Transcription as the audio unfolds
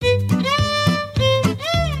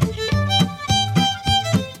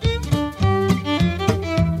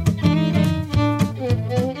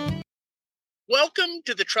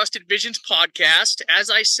Trusted Visions podcast. As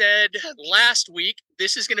I said last week,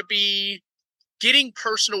 this is going to be getting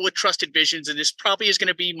personal with Trusted Visions, and this probably is going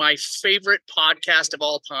to be my favorite podcast of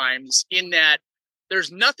all times, in that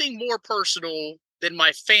there's nothing more personal than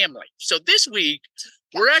my family. So this week,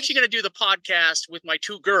 we're actually going to do the podcast with my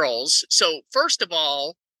two girls. So first of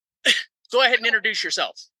all, go ahead and introduce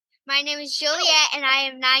yourself. My name is Juliet, and I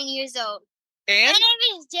am 9 years old. And? My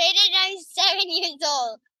name is Jada, and I'm 7 years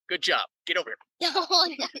old. Good job. Get over here. No.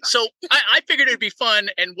 So I figured it'd be fun,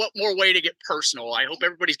 and what more way to get personal? I hope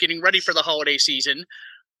everybody's getting ready for the holiday season.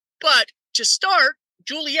 But to start,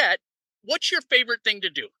 Juliet, what's your favorite thing to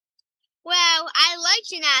do? Well, I like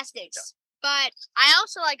gymnastics, but I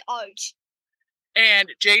also like art. And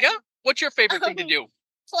Jada, what's your favorite thing to do?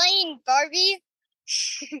 Playing Barbie.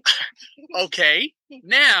 Okay,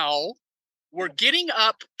 now we're getting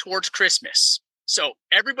up towards Christmas. So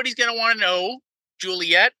everybody's going to want to know,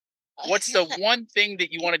 Juliet, what's the one thing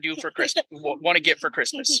that you want to do for Christmas? Want to get for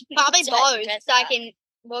Christmas? Probably bars, so I can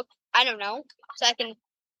look. I don't know, so I can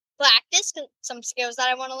practice some skills that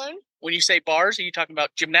I want to learn. When you say bars, are you talking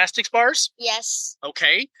about gymnastics bars? Yes.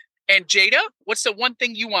 Okay. And Jada, what's the one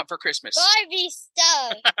thing you want for Christmas? Barbie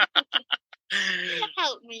stuff.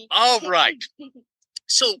 Help me. All right.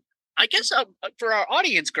 So I guess for our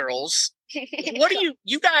audience girls, what do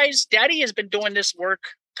you guys, Daddy has been doing this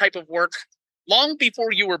type of work long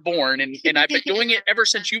before you were born, and I've been doing it ever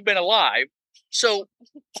since you've been alive. So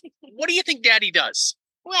what do you think Daddy does?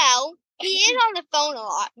 Well, he is on the phone a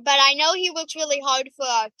lot, but I know he works really hard for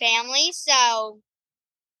our family, so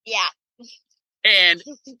yeah. And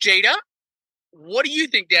Jada, what do you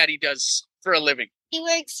think Daddy does for a living? He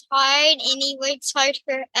works hard, and he works hard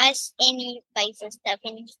for us, and he buys us stuff,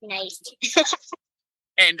 and he's nice.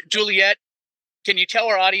 And Juliet, can you tell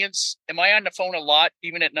our audience, am I on the phone a lot,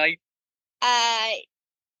 even at night?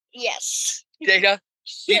 Yes. Jada,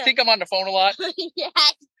 do you think I'm on the phone a lot?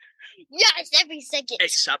 Yes. Yes, every second. Hey,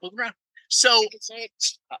 stop moving around. So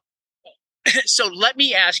let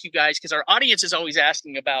me ask you guys, because our audience is always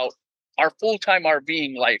asking about our full-time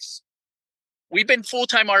RVing life. We've been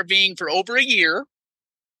full-time RVing for over a year.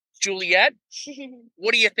 Juliet,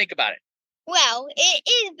 what do you think about it? Well, it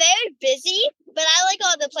is very busy, but I like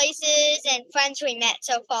all the places and friends we met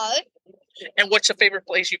so far. And what's the favorite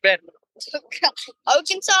place you've been?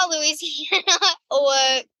 Arkansas, Louisiana,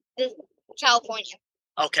 or California.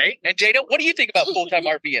 Okay. And Jada, what do you think about full-time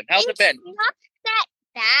RVing? How's it been? It's not that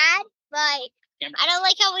bad, but I don't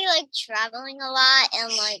like how we like traveling a lot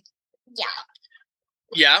and yeah.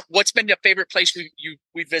 Yeah. What's been your favorite place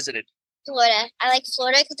we visited? Florida. I like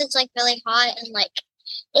Florida because it's really hot and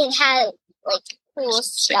it has cool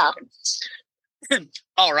stuff.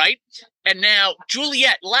 All right. And now,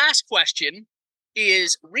 Juliet, last question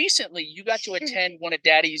is, recently you got to attend one of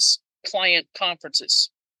Daddy's client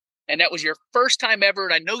conferences, and that was your first time ever.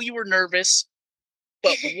 And I know you were nervous,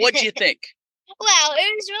 but what'd you think? Well,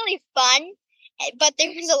 it was really fun, but there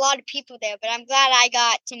was a lot of people there, but I'm glad I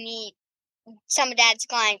got to meet some of Dad's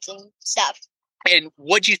clients and stuff. And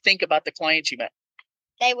what'd you think about the clients you met?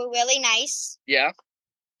 They were really nice. Yeah.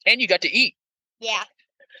 And you got to eat. Yeah.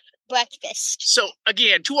 Breakfast. So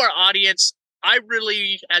again, to our audience, I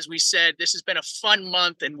really, as we said, this has been a fun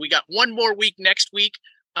month, and we got one more week next week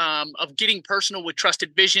of getting personal with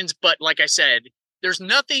Trusted Visions. But like I said, there's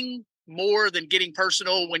nothing more than getting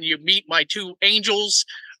personal when you meet my two angels.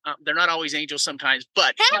 They're not always angels sometimes,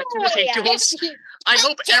 but angels. I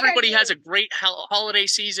hope everybody has a great holiday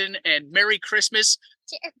season and Merry Christmas.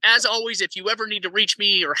 As always, if you ever need to reach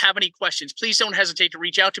me or have any questions, please don't hesitate to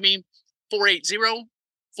reach out to me,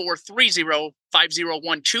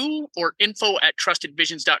 480-430-5012 or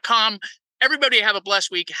info@trustedvisions.com. Everybody have a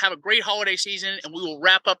blessed week. Have a great holiday season, and we will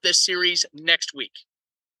wrap up this series next week.